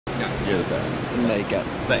You're the best. Makeup.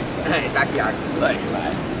 Thanks, man. Hey, it's actually actors. Thanks,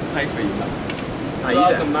 man. Thanks for you, man. You're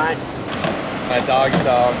welcome, mate. My dog.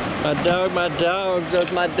 My dog,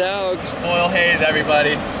 those my dogs. Foil Hayes,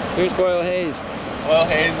 everybody. Who's Foil Hayes? Foil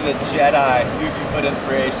Hayes is a Jedi, Goofy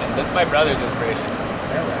inspiration. This is my brother's inspiration.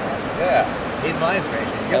 Yeah. He's my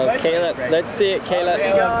inspiration. Oh, Caleb. Let's see it, Caleb. Oh,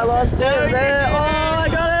 Caleb. I lost it. There. Oh, I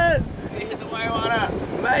got it. You hit the marijuana.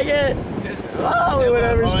 Make it. Oh, we went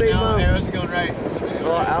over speed bump. Eros is going right.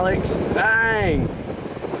 Oh, Alex. Bang.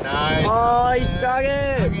 Nice. Oh, he stuck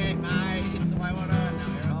it. Okay, nice. Hits the marijuana. Now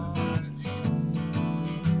Eros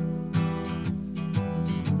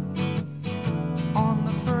On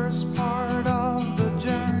the first part of the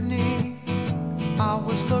journey, I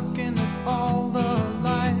was looking at all the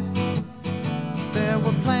life. There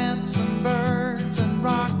were plants and birds and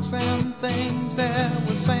rocks and things. There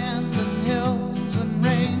was sand and hills and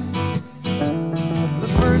rain. The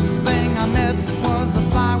first thing I met was a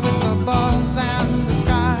fly with a buzz and the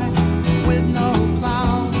sky with no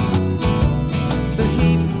clouds. The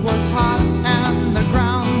heat was hot and the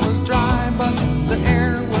ground was dry, but the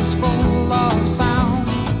air was full of sound.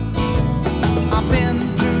 I've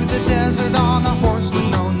been through the desert on a horse with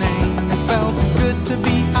no name. It felt good to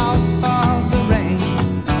be out of the rain.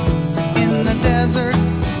 In the desert,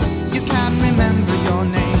 you can't remember your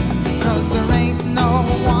name, because there ain't no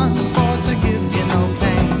one for to give you no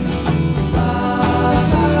pain. La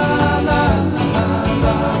la la la la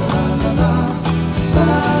la la la la.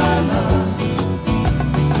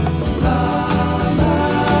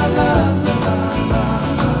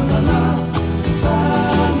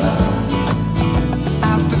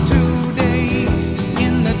 After 2 days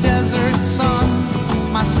in the desert sun,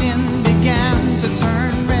 my skin began to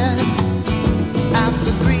turn red.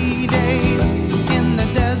 After 3 days in the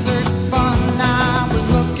desert fun, I was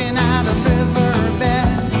looking at a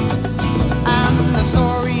riverbed, and the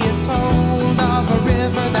story it told of a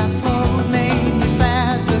river that flowed made me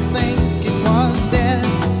sad to think it was dead.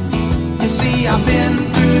 You see, I've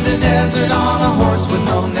been through the desert on a horse with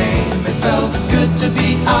no name. It felt good to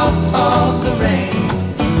be out of the rain.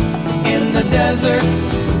 In the desert,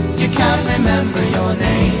 you can't remember your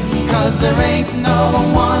name, 'cause there ain't no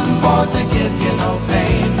one for to give you no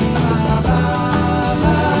pain. La la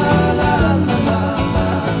la la la la la la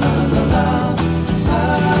la la la.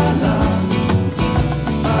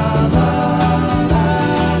 La la la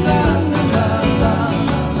la la la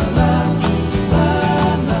la la.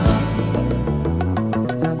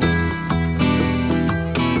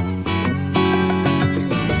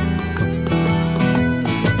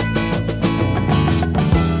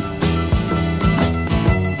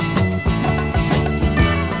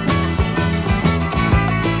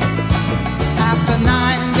 After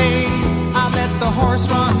 9 days, I let the horse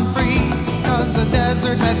run free, 'cause the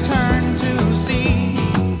desert had turned to sea.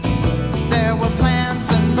 There were plants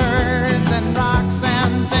and birds and rocks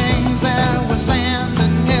and things. There was sand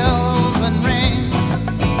and hills and rings.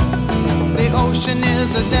 The ocean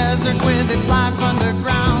is a desert with its life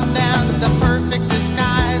underground and the perfect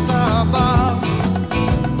disguise above.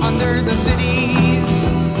 Under the cities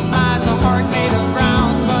lies a heart made of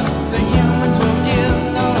ground, but the humans will give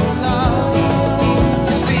no love.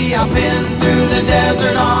 You see, I've been through the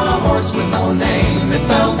desert on a horse with no name. It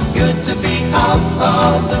felt good to be out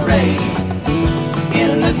of the rain.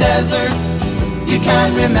 In the desert, you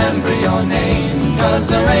can't remember your name, 'cause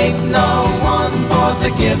there ain't no one for to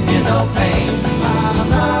give you no pain. La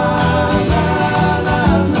la la.